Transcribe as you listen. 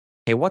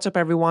Hey, what's up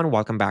everyone?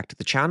 Welcome back to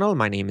the channel.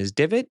 My name is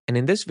Divit, and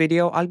in this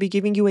video, I'll be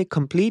giving you a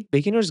complete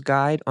beginner's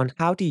guide on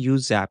how to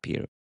use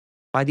Zapier.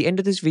 By the end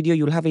of this video,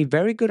 you'll have a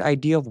very good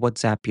idea of what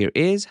Zapier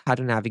is, how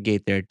to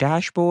navigate their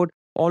dashboard,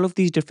 all of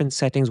these different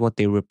settings, what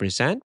they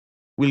represent.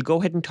 We'll go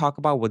ahead and talk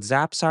about what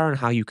Zaps are and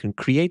how you can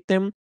create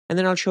them, and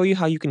then I'll show you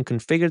how you can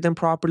configure them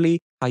properly,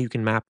 how you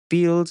can map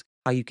fields,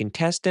 how you can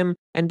test them,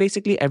 and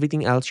basically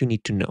everything else you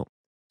need to know.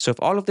 So if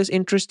all of this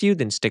interests you,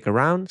 then stick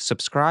around,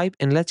 subscribe,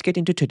 and let's get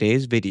into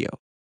today's video.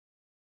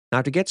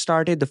 Now, to get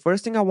started, the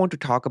first thing I want to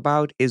talk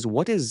about is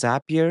what is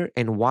Zapier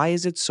and why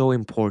is it so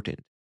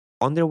important?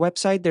 On their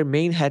website, their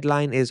main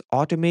headline is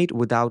Automate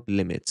Without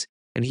Limits.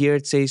 And here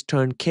it says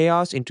turn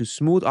chaos into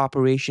smooth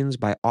operations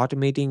by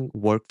automating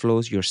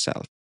workflows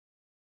yourself.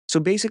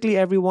 So basically,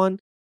 everyone,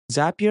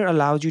 Zapier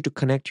allows you to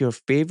connect your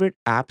favorite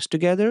apps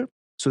together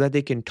so that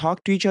they can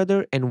talk to each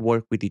other and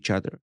work with each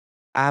other.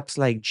 Apps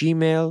like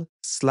Gmail,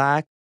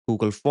 Slack,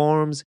 Google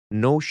Forms,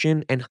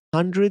 Notion, and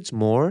hundreds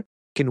more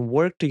can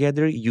work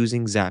together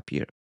using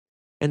Zapier.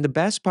 And the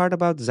best part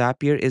about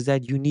Zapier is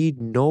that you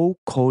need no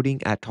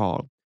coding at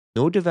all.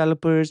 No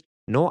developers,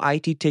 no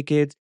IT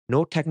tickets,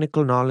 no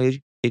technical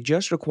knowledge. It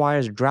just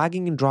requires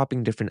dragging and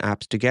dropping different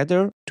apps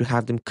together to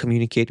have them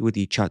communicate with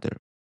each other.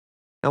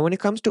 Now, when it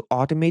comes to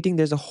automating,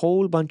 there's a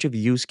whole bunch of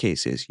use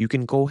cases. You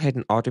can go ahead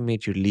and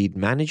automate your lead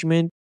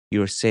management,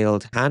 your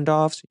sales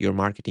handoffs, your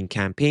marketing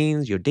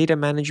campaigns, your data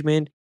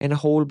management, and a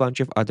whole bunch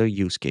of other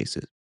use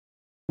cases.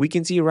 We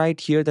can see right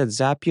here that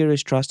Zapier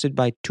is trusted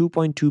by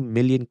 2.2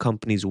 million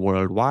companies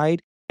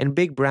worldwide, and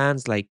big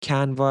brands like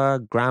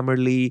Canva,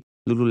 Grammarly,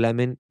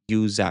 Lululemon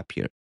use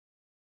Zapier.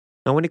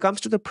 Now, when it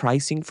comes to the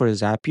pricing for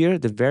Zapier,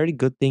 the very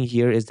good thing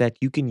here is that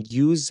you can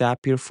use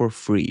Zapier for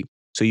free.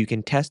 So you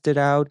can test it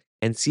out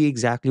and see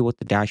exactly what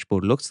the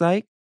dashboard looks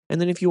like. And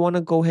then if you want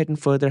to go ahead and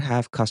further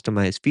have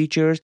customized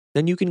features,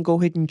 then you can go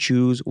ahead and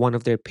choose one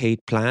of their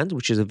paid plans,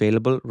 which is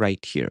available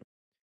right here.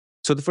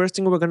 So the first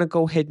thing we're going to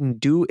go ahead and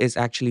do is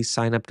actually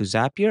sign up to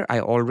Zapier.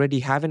 I already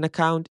have an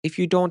account. If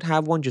you don't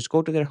have one, just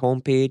go to their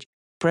homepage,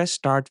 press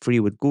start free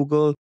with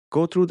Google,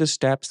 go through the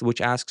steps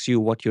which asks you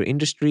what your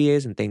industry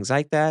is and things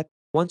like that.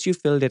 Once you've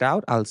filled it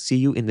out, I'll see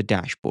you in the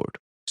dashboard.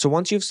 So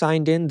once you've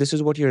signed in, this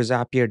is what your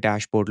Zapier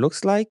dashboard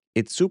looks like.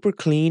 It's super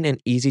clean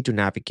and easy to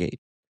navigate.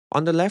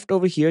 On the left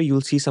over here,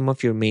 you'll see some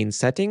of your main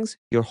settings.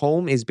 Your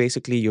home is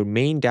basically your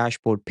main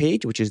dashboard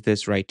page, which is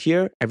this right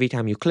here. Every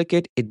time you click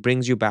it, it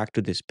brings you back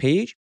to this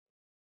page.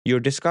 Your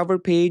Discover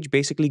page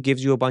basically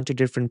gives you a bunch of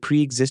different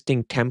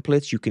pre-existing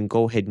templates you can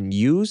go ahead and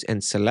use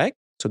and select.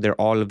 So they're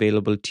all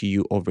available to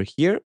you over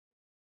here.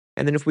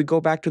 And then if we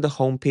go back to the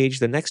home page,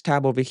 the next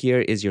tab over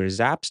here is your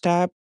Zaps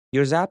tab.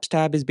 Your Zaps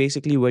tab is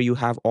basically where you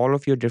have all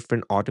of your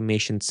different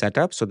automation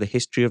setups. So the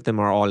history of them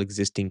are all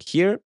existing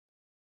here.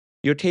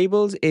 Your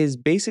tables is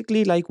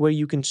basically like where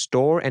you can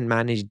store and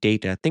manage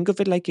data. Think of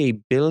it like a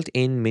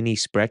built-in mini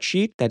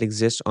spreadsheet that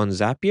exists on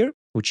Zapier,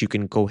 which you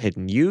can go ahead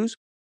and use.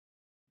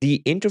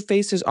 The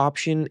interfaces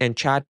option and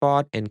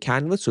chatbot and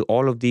canvas, so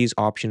all of these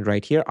options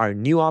right here are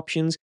new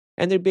options,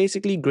 and they're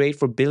basically great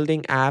for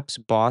building apps,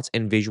 bots,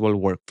 and visual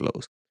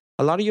workflows.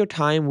 A lot of your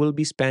time will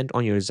be spent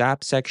on your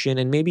Zap section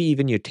and maybe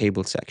even your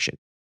table section.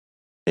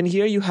 And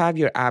here you have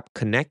your app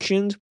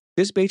connections.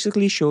 This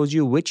basically shows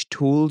you which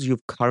tools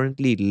you've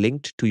currently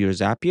linked to your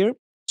Zapier.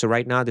 So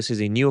right now, this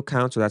is a new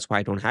account, so that's why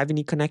I don't have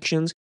any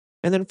connections.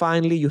 And then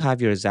finally, you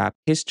have your Zap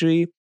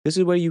history. This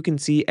is where you can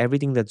see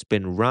everything that's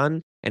been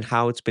run and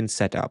how it's been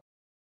set up.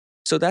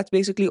 So that's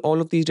basically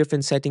all of these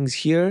different settings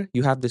here.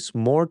 You have this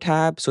More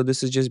tab. So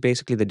this is just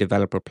basically the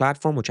developer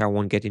platform, which I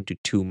won't get into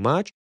too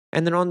much.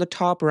 And then on the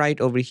top right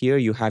over here,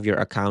 you have your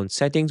account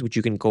settings, which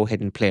you can go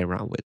ahead and play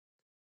around with.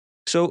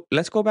 So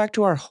let's go back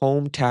to our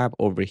Home tab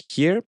over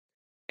here.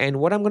 And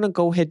what I'm going to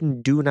go ahead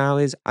and do now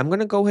is I'm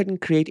going to go ahead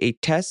and create a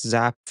test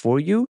zap for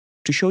you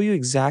to show you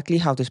exactly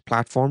how this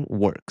platform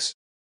works.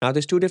 Now,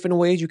 there's two different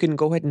ways you can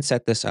go ahead and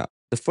set this up.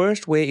 The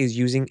first way is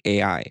using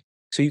AI.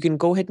 So you can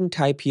go ahead and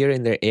type here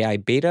in their AI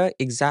beta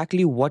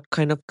exactly what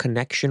kind of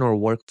connection or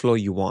workflow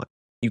you want.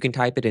 You can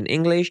type it in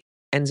English,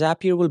 and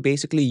Zapier will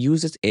basically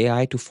use its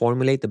AI to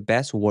formulate the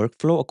best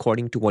workflow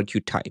according to what you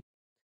type.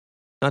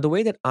 Now, the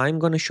way that I'm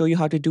going to show you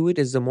how to do it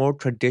is the more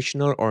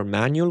traditional or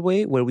manual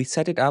way where we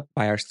set it up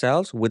by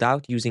ourselves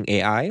without using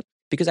AI,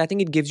 because I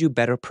think it gives you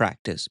better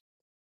practice.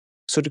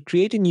 So to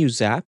create a new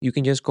Zap, you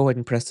can just go ahead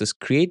and press this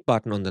Create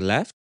button on the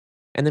left,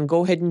 and then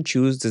go ahead and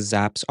choose the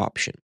Zaps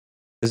option.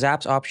 The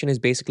Zaps option is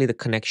basically the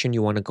connection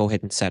you want to go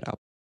ahead and set up.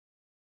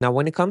 Now,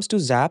 when it comes to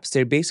Zaps,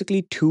 there are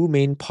basically two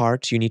main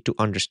parts you need to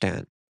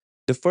understand.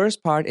 The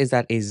first part is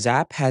that a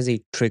Zap has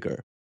a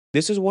trigger.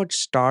 This is what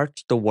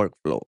starts the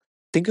workflow.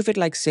 Think of it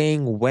like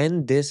saying,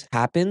 when this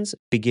happens,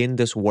 begin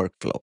this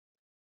workflow.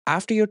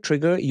 After your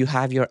trigger, you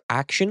have your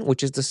action,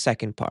 which is the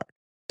second part.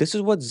 This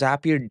is what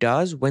Zapier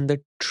does when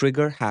the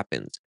trigger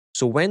happens.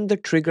 So when the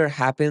trigger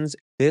happens,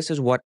 this is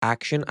what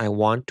action I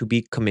want to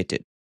be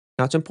committed.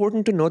 Now, it's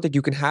important to note that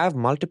you can have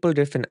multiple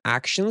different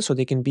actions, so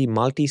they can be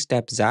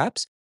multi-step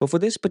Zaps. But for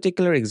this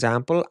particular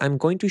example, I'm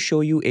going to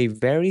show you a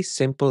very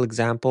simple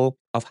example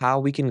of how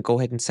we can go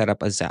ahead and set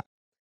up a Zap.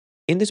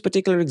 In this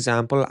particular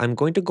example, I'm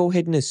going to go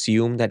ahead and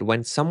assume that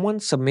when someone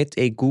submits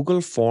a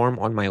Google form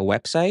on my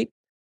website,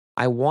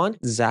 I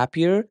want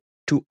Zapier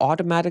to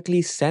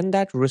automatically send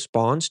that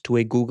response to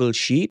a Google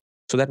Sheet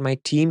so that my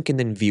team can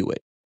then view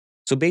it.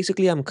 So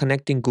basically, I'm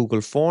connecting Google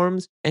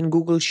Forms and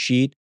Google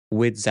Sheet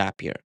with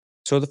Zapier.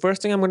 So the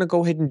first thing I'm going to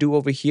go ahead and do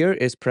over here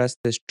is press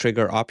this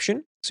trigger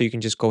option. So you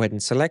can just go ahead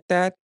and select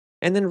that.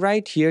 And then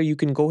right here, you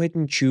can go ahead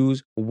and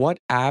choose what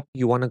app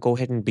you want to go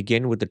ahead and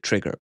begin with the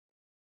trigger.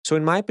 So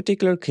in my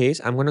particular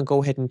case, I'm going to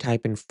go ahead and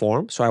type in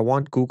Form. So I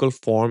want Google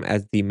Form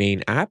as the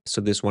main app.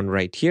 So this one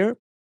right here.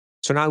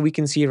 So now we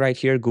can see right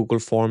here, Google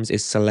Forms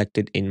is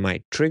selected in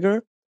my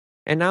trigger.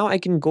 And now I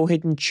can go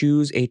ahead and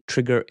choose a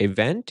trigger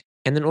event.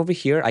 And then over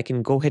here, I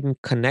can go ahead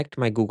and connect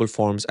my Google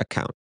Forms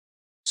account.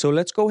 So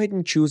let's go ahead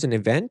and choose an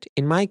event.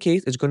 In my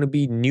case, it's going to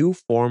be new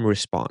form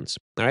response.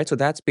 All right, so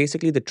that's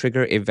basically the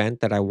trigger event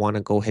that I want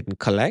to go ahead and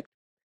collect.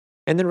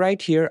 And then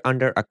right here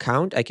under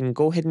account, I can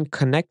go ahead and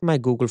connect my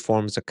Google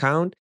Forms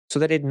account so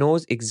that it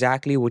knows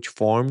exactly which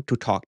form to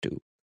talk to.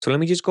 So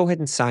let me just go ahead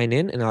and sign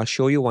in and I'll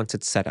show you once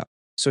it's set up.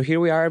 So here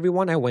we are,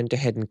 everyone. I went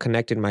ahead and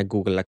connected my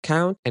Google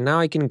account, and now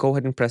I can go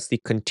ahead and press the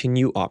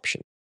continue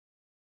option.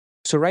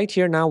 So right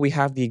here now we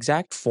have the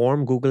exact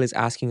form Google is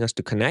asking us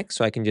to connect.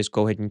 So I can just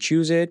go ahead and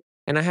choose it.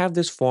 And I have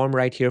this form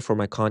right here for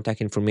my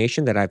contact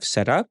information that I've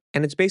set up.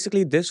 And it's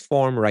basically this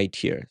form right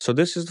here. So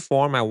this is the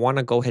form I want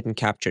to go ahead and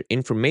capture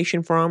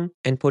information from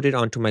and put it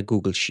onto my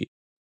Google Sheet.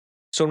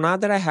 So now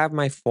that I have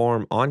my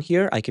form on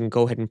here, I can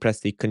go ahead and press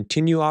the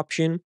continue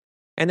option.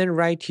 And then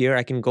right here,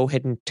 I can go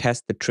ahead and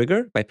test the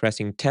trigger by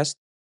pressing test.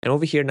 And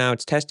over here now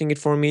it's testing it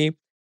for me.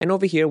 And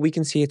over here, we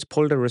can see it's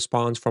pulled a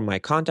response from my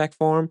contact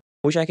form,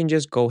 which I can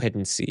just go ahead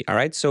and see. All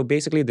right. So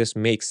basically this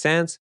makes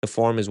sense. The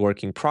form is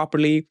working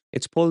properly.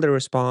 It's pulled the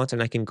response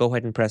and I can go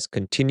ahead and press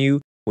continue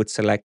with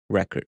select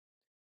record.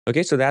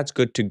 Okay. So that's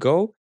good to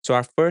go. So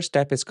our first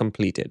step is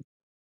completed.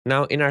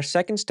 Now in our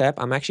second step,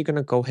 I'm actually going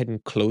to go ahead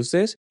and close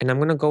this and I'm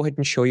going to go ahead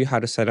and show you how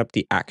to set up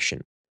the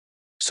action.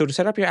 So to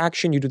set up your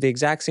action, you do the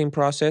exact same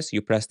process.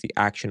 You press the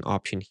action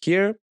option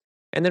here.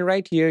 And then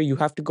right here, you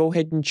have to go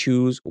ahead and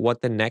choose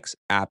what the next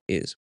app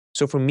is.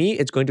 So for me,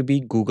 it's going to be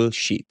Google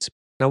Sheets.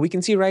 Now we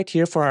can see right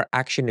here for our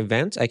action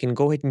events, I can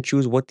go ahead and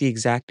choose what the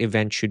exact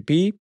event should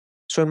be.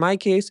 So in my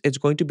case, it's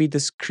going to be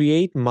this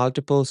create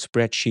multiple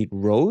spreadsheet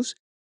rows.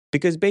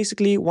 Because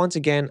basically, once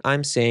again,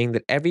 I'm saying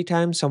that every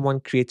time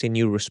someone creates a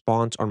new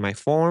response on my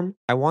form,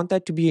 I want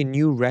that to be a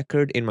new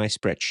record in my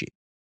spreadsheet.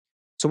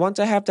 So once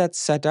I have that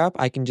set up,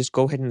 I can just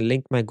go ahead and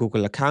link my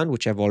Google account,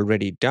 which I've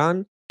already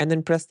done, and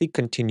then press the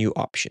continue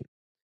option.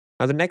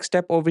 Now the next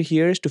step over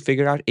here is to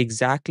figure out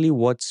exactly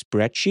what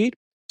spreadsheet.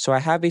 So I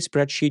have a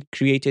spreadsheet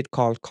created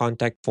called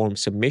contact form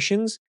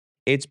submissions.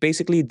 It's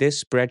basically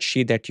this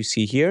spreadsheet that you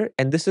see here,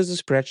 and this is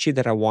the spreadsheet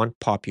that I want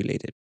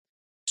populated.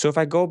 So if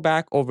I go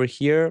back over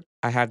here,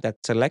 I have that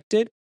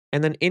selected,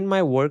 and then in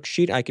my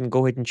worksheet, I can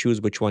go ahead and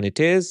choose which one it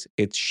is.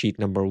 It's sheet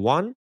number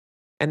 1.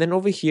 And then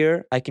over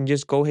here, I can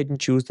just go ahead and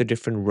choose the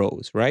different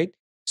rows, right?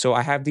 So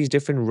I have these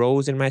different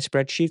rows in my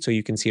spreadsheet. So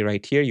you can see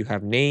right here, you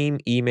have name,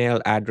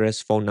 email,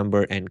 address, phone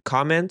number, and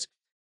comments.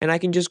 And I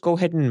can just go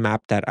ahead and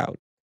map that out.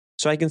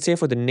 So I can say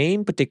for the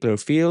name particular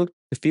field,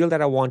 the field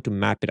that I want to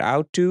map it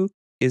out to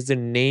is the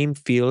name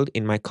field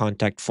in my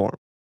contact form.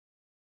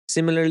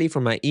 Similarly,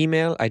 for my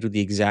email, I do the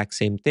exact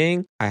same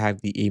thing. I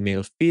have the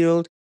email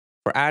field.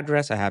 For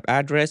address, I have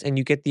address, and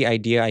you get the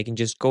idea. I can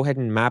just go ahead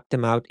and map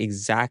them out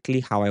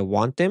exactly how I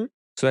want them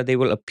so that they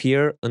will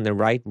appear in the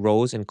right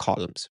rows and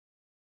columns.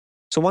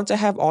 So once I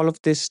have all of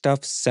this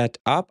stuff set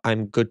up,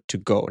 I'm good to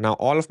go. Now,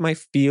 all of my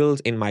fields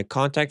in my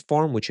contact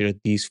form, which are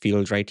these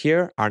fields right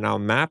here, are now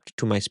mapped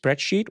to my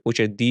spreadsheet, which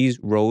are these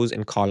rows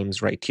and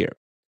columns right here.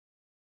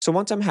 So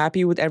once I'm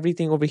happy with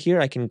everything over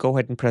here, I can go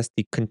ahead and press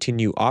the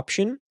continue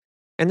option.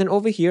 And then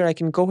over here, I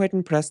can go ahead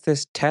and press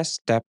this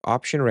test step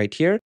option right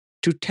here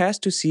to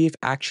test to see if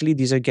actually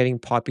these are getting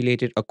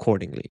populated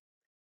accordingly.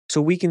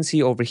 So we can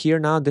see over here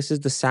now, this is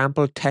the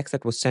sample text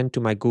that was sent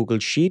to my Google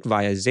Sheet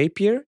via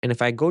Zapier. And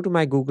if I go to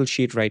my Google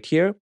Sheet right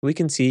here, we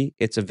can see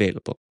it's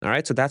available. All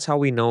right, so that's how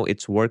we know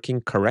it's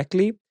working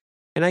correctly.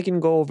 And I can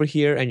go over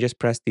here and just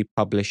press the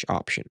publish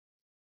option.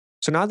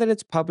 So now that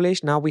it's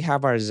published, now we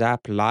have our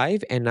Zap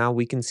live. And now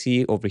we can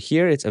see over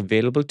here, it's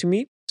available to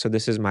me. So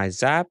this is my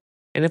Zap.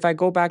 And if I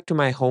go back to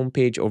my home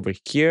page over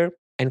here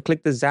and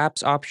click the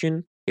Zaps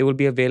option, it will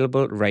be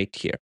available right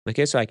here.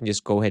 Okay, so I can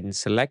just go ahead and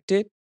select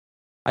it.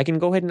 I can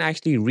go ahead and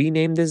actually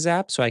rename this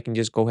Zap. So I can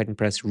just go ahead and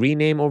press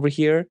rename over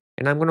here.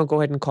 And I'm going to go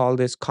ahead and call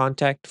this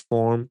contact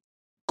form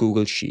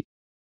Google Sheet.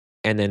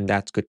 And then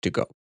that's good to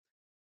go.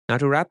 Now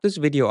to wrap this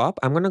video up,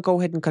 I'm going to go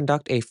ahead and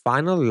conduct a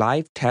final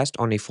live test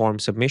on a form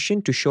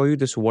submission to show you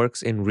this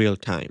works in real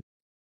time.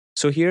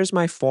 So here's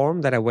my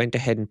form that I went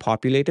ahead and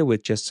populated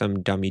with just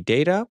some dummy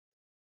data.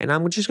 And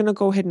I'm just going to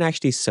go ahead and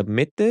actually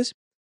submit this.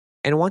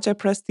 And once I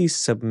press the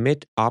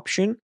submit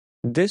option,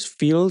 this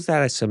fields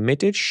that I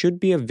submitted should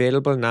be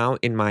available now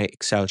in my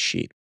Excel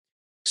sheet.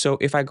 So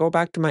if I go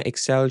back to my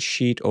Excel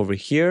sheet over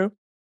here,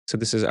 so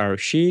this is our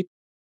sheet.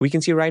 We can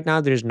see right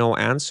now there's no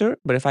answer,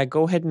 but if I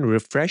go ahead and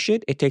refresh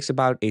it, it takes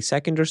about a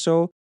second or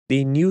so.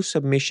 The new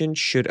submission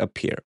should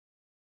appear.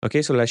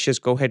 Okay, so let's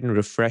just go ahead and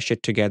refresh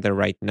it together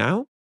right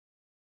now.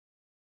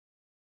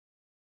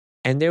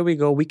 And there we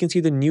go. We can see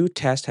the new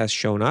test has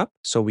shown up.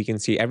 So we can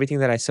see everything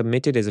that I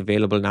submitted is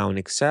available now in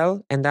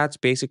Excel. And that's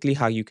basically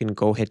how you can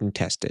go ahead and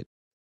test it.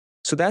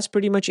 So that's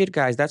pretty much it,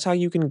 guys. That's how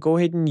you can go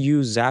ahead and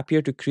use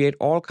Zapier to create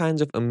all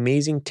kinds of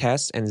amazing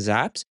tests and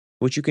zaps,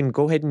 which you can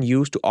go ahead and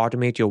use to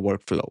automate your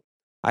workflow.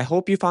 I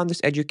hope you found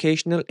this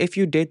educational. If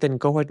you did, then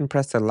go ahead and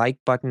press the like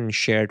button and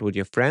share it with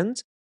your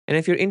friends. And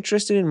if you're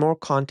interested in more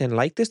content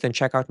like this, then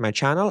check out my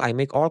channel. I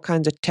make all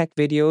kinds of tech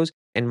videos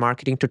and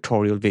marketing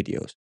tutorial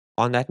videos.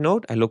 On that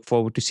note, I look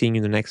forward to seeing you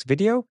in the next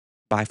video.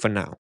 Bye for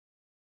now.